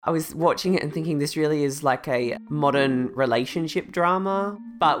I was watching it and thinking this really is like a modern relationship drama.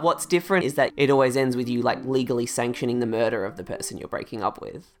 But what's different is that it always ends with you like legally sanctioning the murder of the person you're breaking up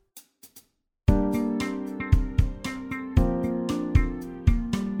with.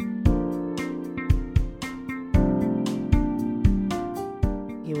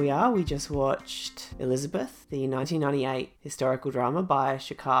 Here we are. We just watched Elizabeth, the 1998 historical drama by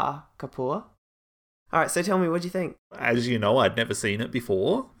Shekhar Kapur. All right, so tell me, what do you think? As you know, I'd never seen it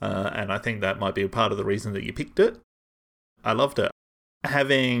before, and I think that might be a part of the reason that you picked it. I loved it.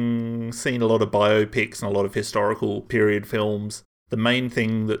 Having seen a lot of biopics and a lot of historical period films, the main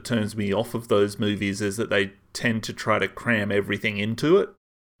thing that turns me off of those movies is that they tend to try to cram everything into it.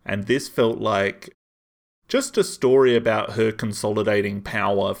 And this felt like just a story about her consolidating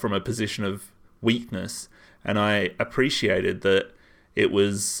power from a position of weakness. And I appreciated that it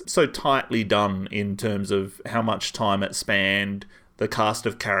was so tightly done in terms of how much time it spanned, the cast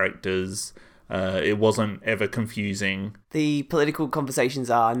of characters. It wasn't ever confusing. The political conversations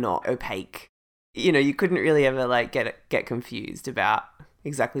are not opaque. You know, you couldn't really ever like get confused about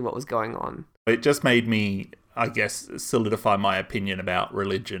exactly what was going on. It just made me, I guess, solidify my opinion about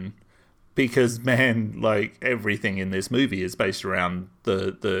religion. Because, man, like, everything in this movie is based around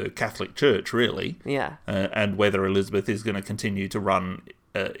the Catholic Church, really. Yeah. And whether Elizabeth is going to continue to run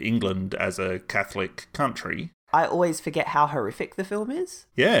England as a Catholic country. I always forget how horrific the film is.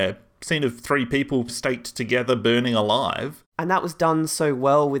 Yeah. Scene of 3 people staked together, burning alive. And that was done so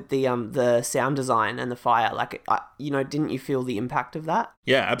well with the sound design and the fire. Like, didn't you feel the impact of that?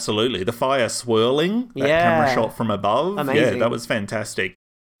 Yeah, absolutely. The fire swirling, that camera shot from above. Amazing. Yeah, that was fantastic.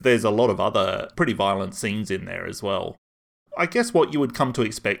 There's a lot of other pretty violent scenes in there as well. I guess what you would come to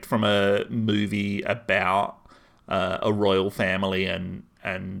expect from a movie about a royal family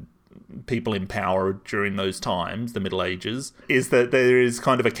and people in power during those times, the Middle Ages, is that there is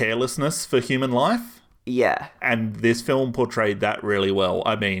kind of a carelessness for human life. Yeah. And this film portrayed that really well.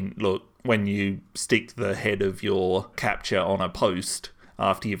 I mean, look, when you stick the head of your capture on a post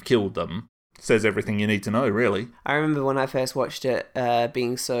after you've killed them, says everything you need to know, really. I remember when I first watched it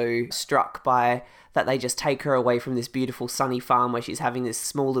being so struck by that they just take her away from this beautiful sunny farm where she's having this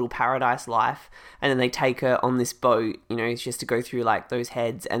small little paradise life, and then they take her on this boat, you know, just to go through like those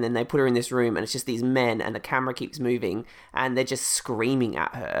heads, and then they put her in this room and it's just these men and the camera keeps moving and they're just screaming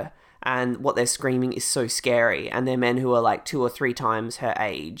at her, and what they're screaming is so scary, and they're men who are like 2 or 3 times her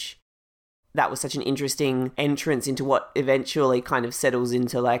age. That was such an interesting entrance into what eventually kind of settles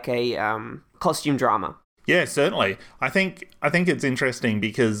into like a costume drama. Yeah, certainly. I think it's interesting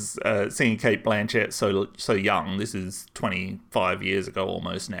because seeing Cate Blanchett so young, this is 25 years ago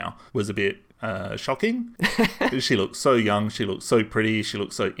almost now, was a bit shocking. She looked so young, she looked so pretty, she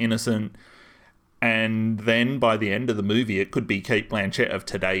looked so innocent. And then by the end of the movie, it could be Cate Blanchett of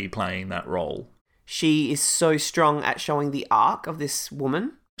today playing that role. She is so strong at showing the arc of this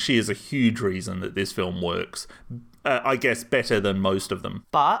woman. She is a huge reason that this film works. I guess better than most of them.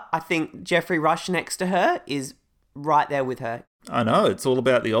 But I think Geoffrey Rush next to her is right there with her. I know, it's all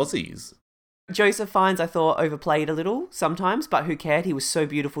about the Aussies. Joseph Fiennes, I thought, overplayed a little sometimes, but who cared? He was so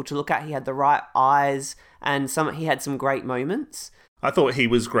beautiful to look at. He had the right eyes, and he had some great moments. I thought he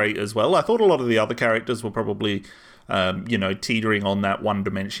was great as well. I thought a lot of the other characters were probably teetering on that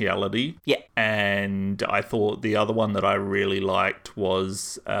one-dimensionality. Yeah. And I thought the other one that I really liked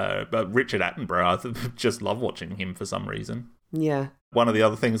was Richard Attenborough. I just love watching him for some reason. Yeah. One of the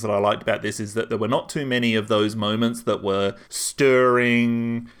other things that I liked about this is that there were not too many of those moments that were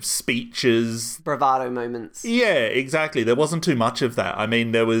stirring speeches. Bravado moments. Yeah, exactly. There wasn't too much of that. I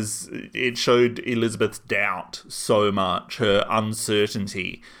mean, it showed Elizabeth's doubt so much, her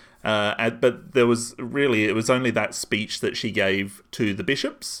uncertainty. But it was only that speech that she gave to the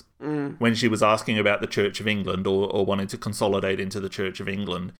bishops when she was asking about the Church of England or wanting to consolidate into the Church of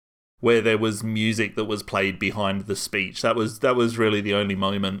England, where there was music that was played behind the speech. That was really the only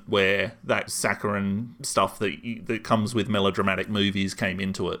moment where that saccharine stuff that comes with melodramatic movies came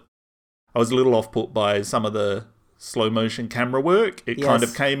into it. I was a little off-put by some of the slow-motion camera work. It kind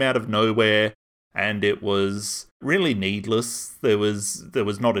of came out of nowhere, and it was really needless. There was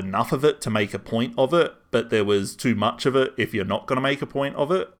not enough of it to make a point of it, but there was too much of it if you're not going to make a point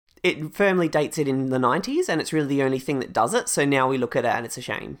of it. It firmly dates it in the 90s, and it's really the only thing that does it, so now we look at it and it's a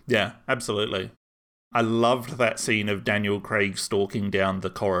shame. Yeah, absolutely. I loved that scene of Daniel Craig stalking down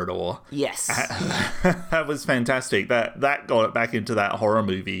the corridor. Yes. That was fantastic. That got it back into that horror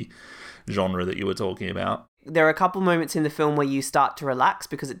movie genre that you were talking about. There are a couple moments in the film where you start to relax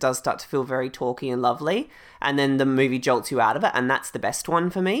because it does start to feel very talky and lovely, and then the movie jolts you out of it, and that's the best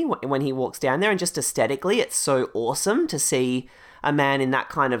one for me when he walks down there. And just aesthetically, it's so awesome to see a man in that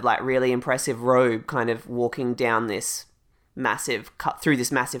kind of like really impressive robe kind of walking down this massive, through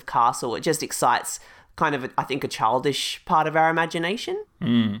this massive castle. It just excites kind of, I think, a childish part of our imagination.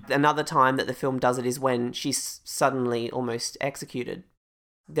 Another time that the film does it is when she's suddenly almost executed.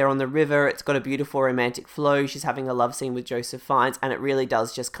 They're on the river, it's got a beautiful romantic flow, she's having a love scene with Joseph Fiennes, and it really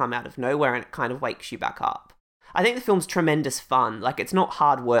does just come out of nowhere and it kind of wakes you back up. I think the film's tremendous fun. Like, it's not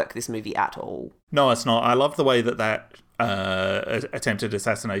hard work, this movie, at all. No, it's not. I love the way that attempted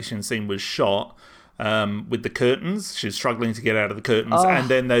assassination scene was shot. With the curtains, she's struggling to get out of the curtains, and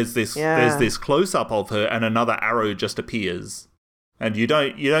then there's this close up of her, and another arrow just appears, and you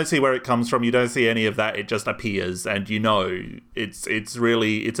don't see where it comes from. You don't see any of that. It just appears, and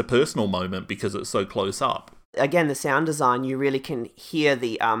it's a personal moment because it's so close up. Again, the sound design, you really can hear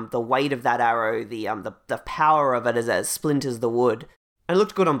the weight of that arrow, the power of it as it splinters the wood. And it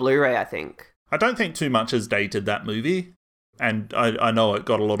looked good on Blu-ray, I think. I don't think too much has dated that movie. And I know it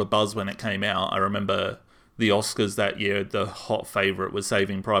got a lot of buzz when it came out. I remember the Oscars that year, the hot favourite was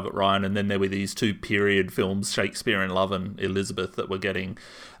Saving Private Ryan, and then there were these two period films, Shakespeare in Love and Elizabeth, that were getting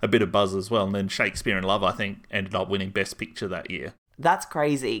a bit of buzz as well. And then Shakespeare in Love, I think, ended up winning Best Picture that year. That's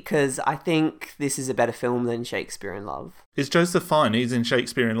crazy, because I think this is a better film than Shakespeare in Love. Is Joseph Fiennes, he's in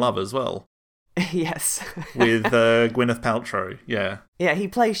Shakespeare in Love as well? Yes. With Gwyneth Paltrow, yeah. Yeah, he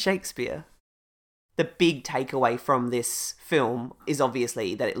plays Shakespeare. The big takeaway from this film is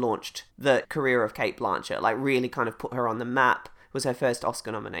obviously that it launched the career of Cate Blanchett, like really kind of put her on the map. It was her first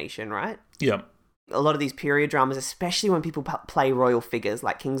Oscar nomination, right? Yeah. A lot of these period dramas, especially when people play royal figures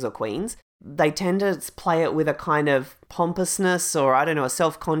like kings or queens, they tend to play it with a kind of pompousness or, I don't know, a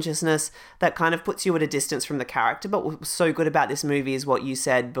self-consciousness that kind of puts you at a distance from the character. But what's so good about this movie is what you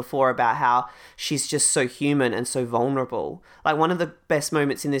said before about how she's just so human and so vulnerable. Like, one of the best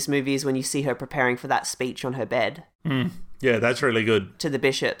moments in this movie is when you see her preparing for that speech on her bed. Yeah, that's really good. To the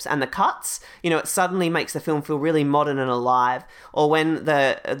bishops. And the cuts, it suddenly makes the film feel really modern and alive. Or when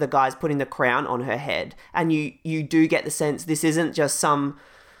the guy's putting the crown on her head, and you do get the sense this isn't just some...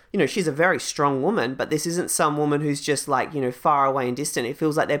 she's a very strong woman, but this isn't some woman who's just like, far away and distant. It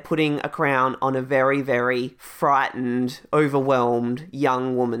feels like they're putting a crown on a very, very frightened, overwhelmed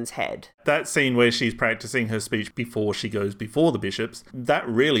young woman's head. That scene where she's practicing her speech before she goes before the bishops, that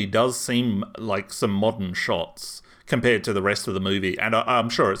really does seem like some modern shots compared to the rest of the movie. And I'm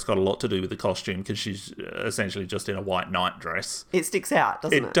sure it's got a lot to do with the costume because she's essentially just in a white nightdress. It sticks out,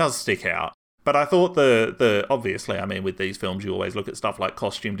 doesn't it? It does stick out. But I thought the obviously, I mean, with these films, you always look at stuff like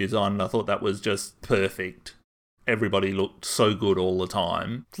costume design, and I thought that was just perfect. Everybody looked so good all the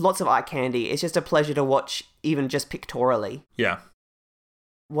time. Lots of eye candy. It's just a pleasure to watch, even just pictorially. Yeah.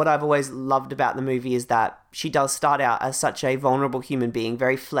 What I've always loved about the movie is that she does start out as such a vulnerable human being,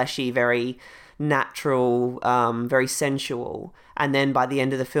 very fleshy, very natural, very sensual. And then by the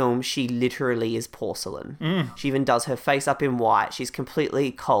end of the film, she literally is porcelain. She even does her face up in white. She's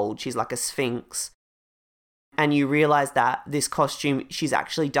completely cold. She's like a sphinx. And you realize that this costume, she's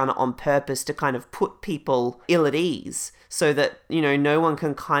actually done it on purpose to kind of put people ill at ease so that, no one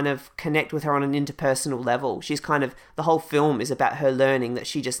can kind of connect with her on an interpersonal level. She's kind of, the whole film is about her learning that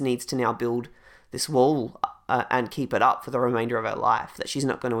she just needs to now build this wall and keep it up for the remainder of her life, that she's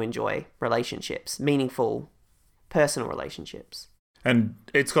not going to enjoy relationships, meaningful, personal relationships. And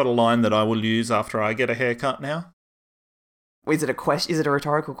it's got a line that I will use after I get a haircut now. Is it a question? Is it a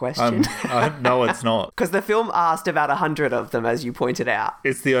rhetorical question? No, it's not. Because the film asked about 100 of them, as you pointed out.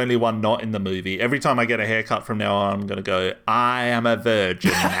 It's the only one not in the movie. Every time I get a haircut from now on, I'm going to go, I am a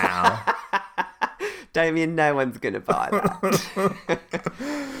virgin now. Damien, no one's going to buy that.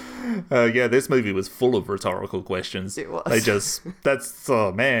 Yeah, this movie was full of rhetorical questions. It was.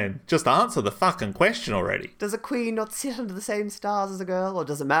 Oh man, just answer the fucking question already. Does a queen not sit under the same stars as a girl? Or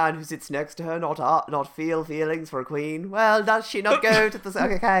does a man who sits next to her not feel feelings for a queen? Well, does she not go to the...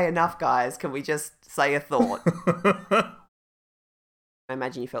 Okay, enough guys, can we just say a thought? I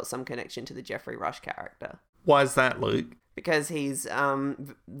imagine you felt some connection to the Geoffrey Rush character. Why is that, Luke? Because he's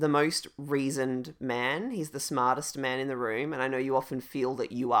the most reasoned man. He's the smartest man in the room. And I know you often feel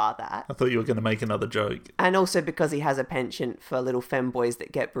that you are that. I thought you were going to make another joke. And also because he has a penchant for little femboys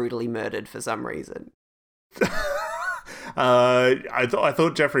that get brutally murdered for some reason. I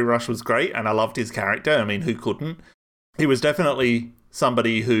thought Geoffrey Rush was great and I loved his character. I mean, who couldn't? He was definitely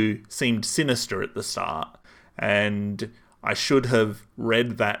somebody who seemed sinister at the start. And I should have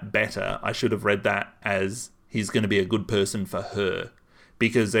read that better. I should have read that as... he's going to be a good person for her,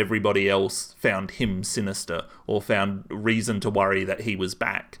 because everybody else found him sinister or found reason to worry that he was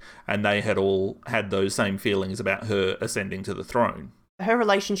back, and they had all had those same feelings about her ascending to the throne. Her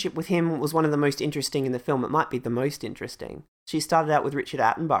relationship with him was one of the most interesting in the film. It might be the most interesting. She started out with Richard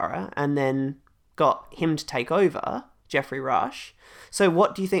Attenborough and then got him to take over, Geoffrey Rush. So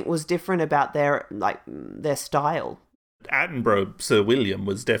what do you think was different about their style? Attenborough, Sir William,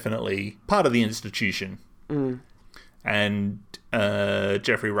 was definitely part of the institution. And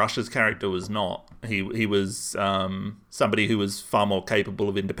Geoffrey Rush's character was not. He was somebody who was far more capable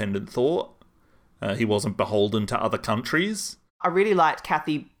of independent thought. He wasn't beholden to other countries. I really liked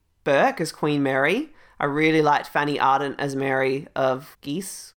Kathy Burke as Queen Mary. I really liked Fanny Ardant as Mary of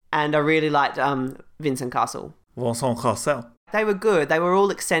Guise. And I really liked Vincent Cassel. Vincent Cassel. They were good. They were all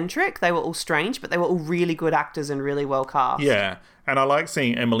eccentric. They were all strange, but they were all really good actors and really well cast. Yeah, and I like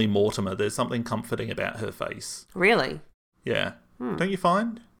seeing Emily Mortimer. There's something comforting about her face. Really? Yeah. Don't you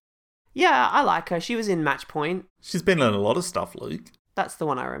find? Yeah, I like her. She was in Match Point. She's been in a lot of stuff, Luke. That's the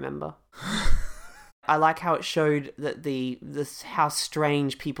one I remember. I like how it showed that how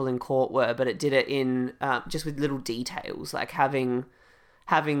strange people in court were, but it did it in just with little details, like having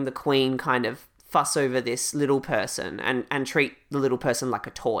the Queen kind of fuss over this little person and treat the little person like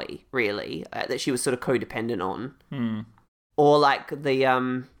a toy, really, that she was sort of codependent on. Or like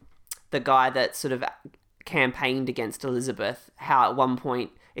the guy that sort of campaigned against Elizabeth, how at one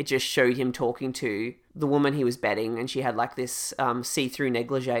point it just showed him talking to the woman he was betting, and she had like this see-through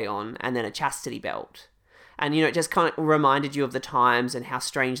negligee on and then a chastity belt. And, it just kind of reminded you of the times and how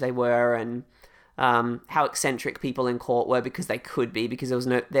strange they were, and how eccentric people in court were because they could be, because there was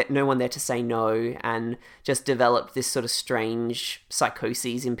no one there to say no, and just developed this sort of strange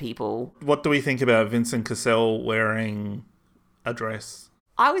psychoses in people. What do we think about Vincent Cassel wearing a dress?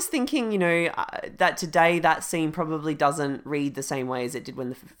 I was thinking, that today that scene probably doesn't read the same way as it did when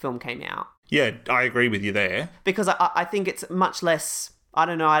the film came out. Yeah, I agree with you there. Because I think it's much less... I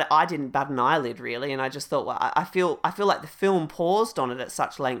don't know, I didn't bat an eyelid, really, and I just thought, well, I feel like the film paused on it at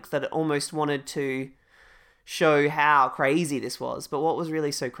such length that it almost wanted to show how crazy this was. But what was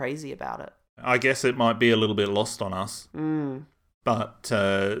really so crazy about it? I guess it might be a little bit lost on us. But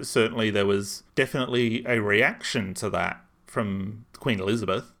certainly there was definitely a reaction to that from Queen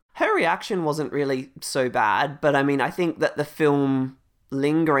Elizabeth. Her reaction wasn't really so bad, but I mean, I think that the film,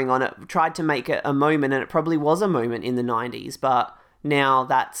 lingering on it, tried to make it a moment, and it probably was a moment in the 90s, but now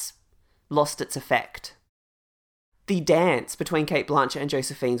that's lost its effect. The dance between Cate Blanchett and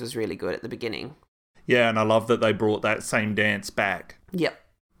Josephine was really good at the beginning. Yeah, and I love that they brought that same dance back. Yep.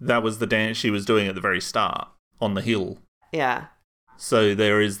 That was the dance she was doing at the very start, on the hill. Yeah. So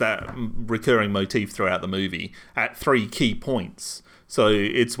there is that recurring motif throughout the movie at 3 key points. So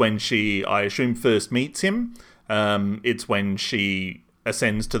it's when she, I assume, first meets him. It's when she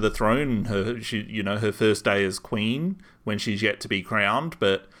ascends to the throne, her first day as queen, when she's yet to be crowned,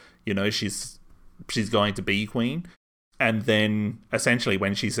 but she's going to be queen. And then essentially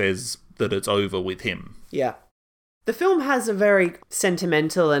when she says that it's over with him. Yeah. The film has a very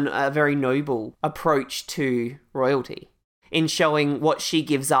sentimental and a very noble approach to royalty, in showing what she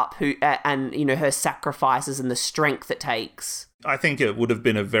gives up, her sacrifices and the strength it takes. I think it would have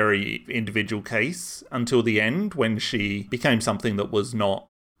been a very individual case until the end, when she became something that was not,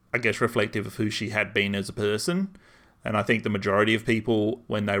 I guess, reflective of who she had been as a person. And I think the majority of people,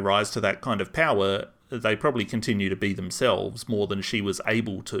 when they rise to that kind of power, they probably continue to be themselves more than she was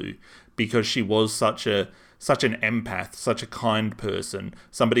able to, because she was such an empath, such a kind person,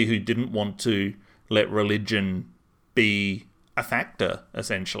 somebody who didn't want to let religion be a factor,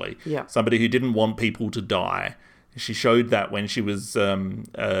 essentially. Yeah. Somebody who didn't want people to die. She showed that when she was,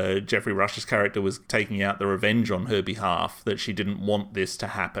 Geoffrey Rush's character was taking out the revenge on her behalf, that she didn't want this to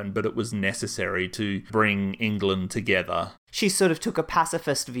happen, but it was necessary to bring England together. She sort of took a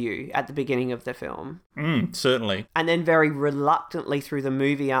pacifist view at the beginning of the film. Certainly. And then very reluctantly through the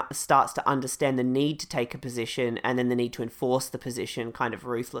movie starts to understand the need to take a position, and then the need to enforce the position kind of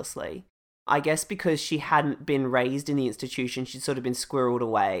ruthlessly. I guess because she hadn't been raised in the institution, she'd sort of been squirreled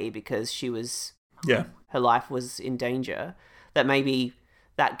away because she was... Yeah. Her life was in danger, that maybe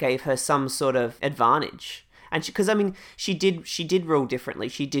that gave her some sort of advantage. And because she did rule differently.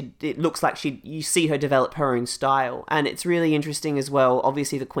 It looks like you see her develop her own style. And it's really interesting as well.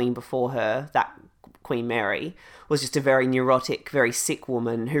 Obviously the queen before her, that Queen Mary, was just a very neurotic, very sick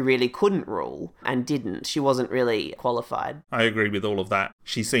woman who really couldn't rule and didn't. She wasn't really qualified. I agree with all of that.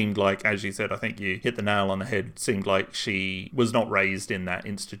 She seemed like, as you said, I think you hit the nail on the head, seemed like she was not raised in that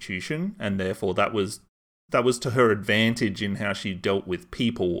institution, and therefore that was that was to her advantage in how she dealt with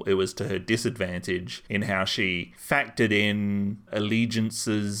people. It was to her disadvantage in how she factored in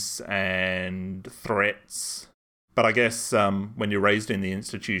allegiances and threats. But I guess when you're raised in the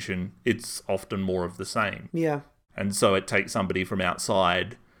institution, it's often more of the same. Yeah. And so it takes somebody from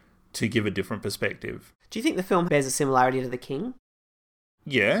outside to give a different perspective. Do you think the film bears a similarity to The King?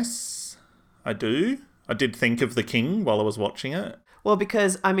 Yes, I do. I did think of The King while I was watching it. Well,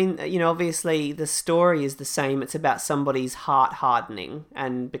 because, I mean, obviously the story is the same. It's about somebody's heart hardening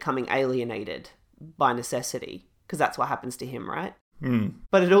and becoming alienated by necessity, because that's what happens to him, right? Mm.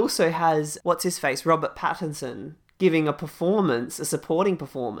 But it also has, what's-his-face, Robert Pattinson, giving a performance, a supporting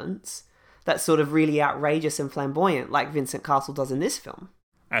performance, that's sort of really outrageous and flamboyant, like Vincent Castle does in this film.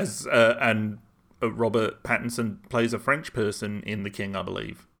 And Robert Pattinson plays a French person in The King, I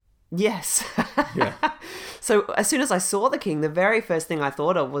believe. Yes. Yeah. So as soon as I saw The King, the very first thing I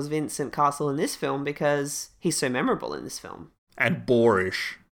thought of was Vincent Castle in this film, because he's so memorable in this film. And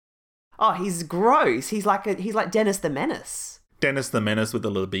boorish. Oh, he's gross. He's like Dennis the Menace. Dennis the Menace with a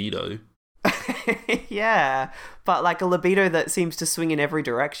libido. Yeah, but like a libido that seems to swing in every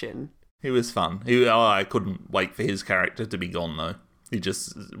direction. He was fun. I couldn't wait for his character to be gone, though. He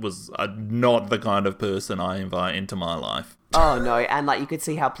just was not the kind of person I invite into my life. Oh, no. And like you could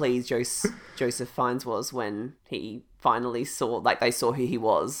see how pleased Joseph Fiennes was when he finally saw, like they saw who he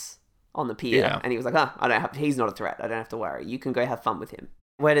was on the pier. Yeah. And he was like, he's not a threat. I don't have to worry. You can go have fun with him.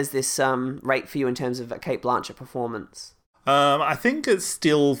 Where does this rate for you in terms of a Cate Blanchett performance? I think it's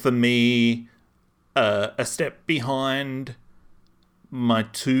still, for me, a step behind my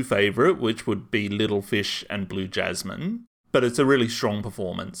two favourite, which would be Little Fish and Blue Jasmine. But it's a really strong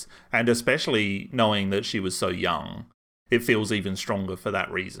performance. And especially knowing that she was so young, it feels even stronger for that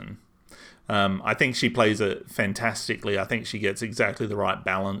reason. I think she plays it fantastically. I think she gets exactly the right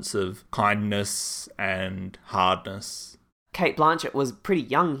balance of kindness and hardness. Cate Blanchett was pretty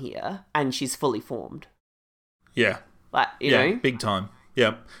young here, and she's fully formed. Yeah. Like, you know? Big time.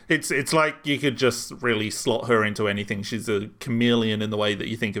 Yeah. It's like you could just really slot her into anything. She's a chameleon in the way that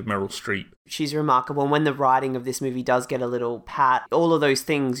you think of Meryl Streep. She's remarkable. And when the writing of this movie does get a little pat, all of those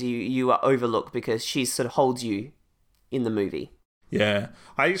things you overlook because she sort of holds you in the movie. Yeah.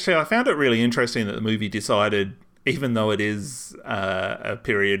 I found it really interesting that the movie decided, even though it is a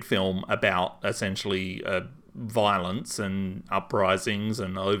period film about essentially violence and uprisings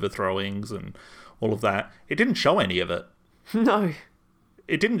and overthrowings and all of that, it didn't show any of it. No.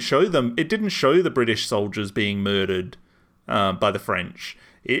 It didn't show them. It didn't show the British soldiers being murdered by the French.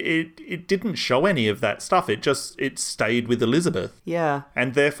 It didn't show any of that stuff. It stayed with Elizabeth. Yeah.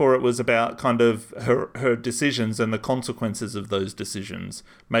 And therefore it was about kind of her decisions, and the consequences of those decisions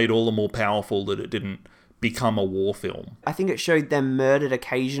made all the more powerful that it didn't become a war film. I think it showed them murdered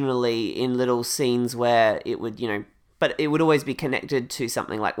occasionally in little scenes where it would, but it would always be connected to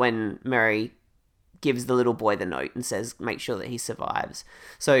something like when Mary gives the little boy the note and says, make sure that he survives.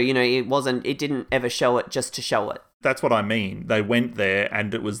 So, it didn't ever show it just to show it. That's what I mean. They went there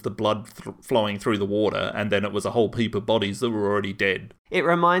and it was the blood flowing through the water, and then it was a whole heap of bodies that were already dead. It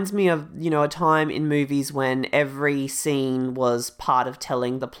reminds me of, a time in movies when every scene was part of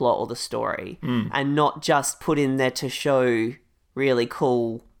telling the plot or the story, and not just put in there to show really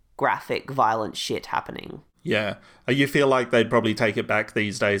cool, graphic, violent shit happening. Yeah. You feel like they'd probably take it back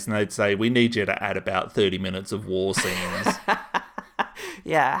these days and they'd say, we need you to add about 30 minutes of war scenes.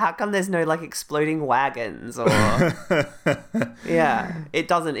 Yeah, how come there's no like exploding wagons or yeah, it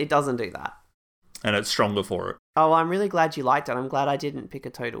doesn't do that. And it's stronger for it. Oh, I'm really glad you liked it. I'm glad I didn't pick a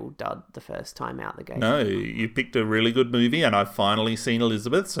total dud the first time out the gate. No, you picked a really good movie, and I've finally seen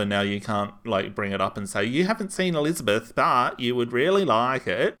Elizabeth, so now you can't like bring it up and say you haven't seen Elizabeth, but you would really like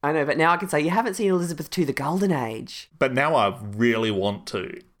it. I know, but now I can say you haven't seen Elizabeth II, The Golden Age. But now I really want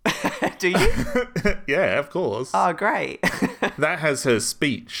to. Do you? Yeah, of course. Oh, great. That has her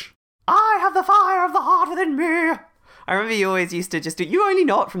speech. I have the fire of the heart within me. I remember you always used to just do, you only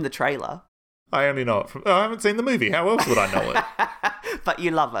know it from the trailer. I only know it from... I haven't seen the movie. How else would I know it? But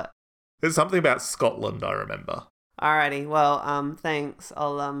you love it. There's something about Scotland, I remember. Alrighty, well, thanks.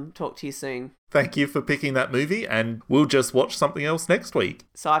 I'll talk to you soon. Thank you for picking that movie, and we'll just watch something else next week.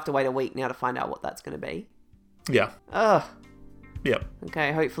 So I have to wait a week now to find out what that's going to be. Yeah. Ugh. Yep.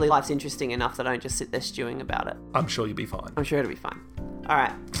 Okay, hopefully life's interesting enough that I don't just sit there stewing about it. I'm sure you'll be fine. I'm sure it'll be fine.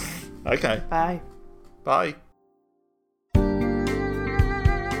 Alright. Okay. Bye. Bye.